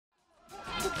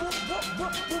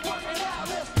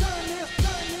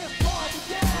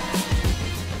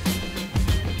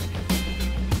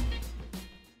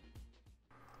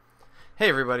Hey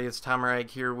everybody, it's Tom Rag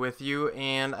here with you,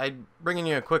 and I'm bringing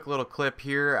you a quick little clip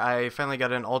here. I finally got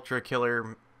the Ultra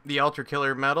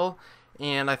Killer medal,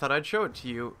 and I thought I'd show it to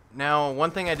you. Now,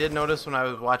 one thing I did notice when I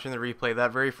was watching the replay,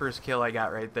 that very first kill I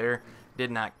got right there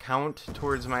did not count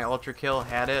towards my Ultra Kill.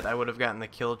 Had it, I would have gotten the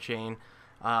kill chain.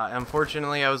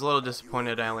 Unfortunately, I was a little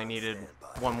disappointed I only needed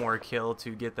one more kill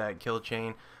to get that kill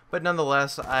chain. But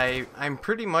nonetheless, I'm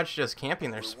pretty much just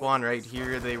camping their spawn right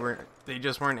here. They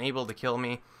just weren't able to kill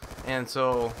me, and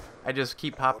so I just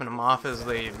keep popping them off as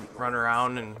they run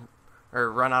around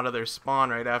or run out of their spawn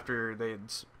right after they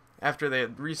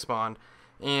had respawned,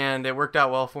 and it worked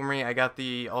out well for me. I got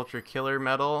the Ultra Killer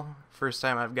medal, first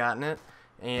time I've gotten it,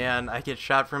 and I get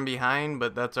shot from behind,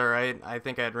 but that's alright. I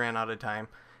think I had ran out of time.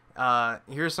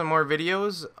 Here's some more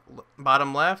videos.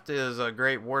 Bottom left is a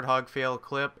great Warthog fail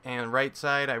clip, and right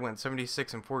side I went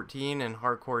 76 and 14 in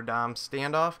Hardcore Dom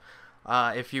standoff.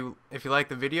 If you like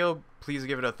the video, please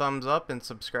give it a thumbs up and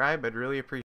subscribe. I'd really appreciate it.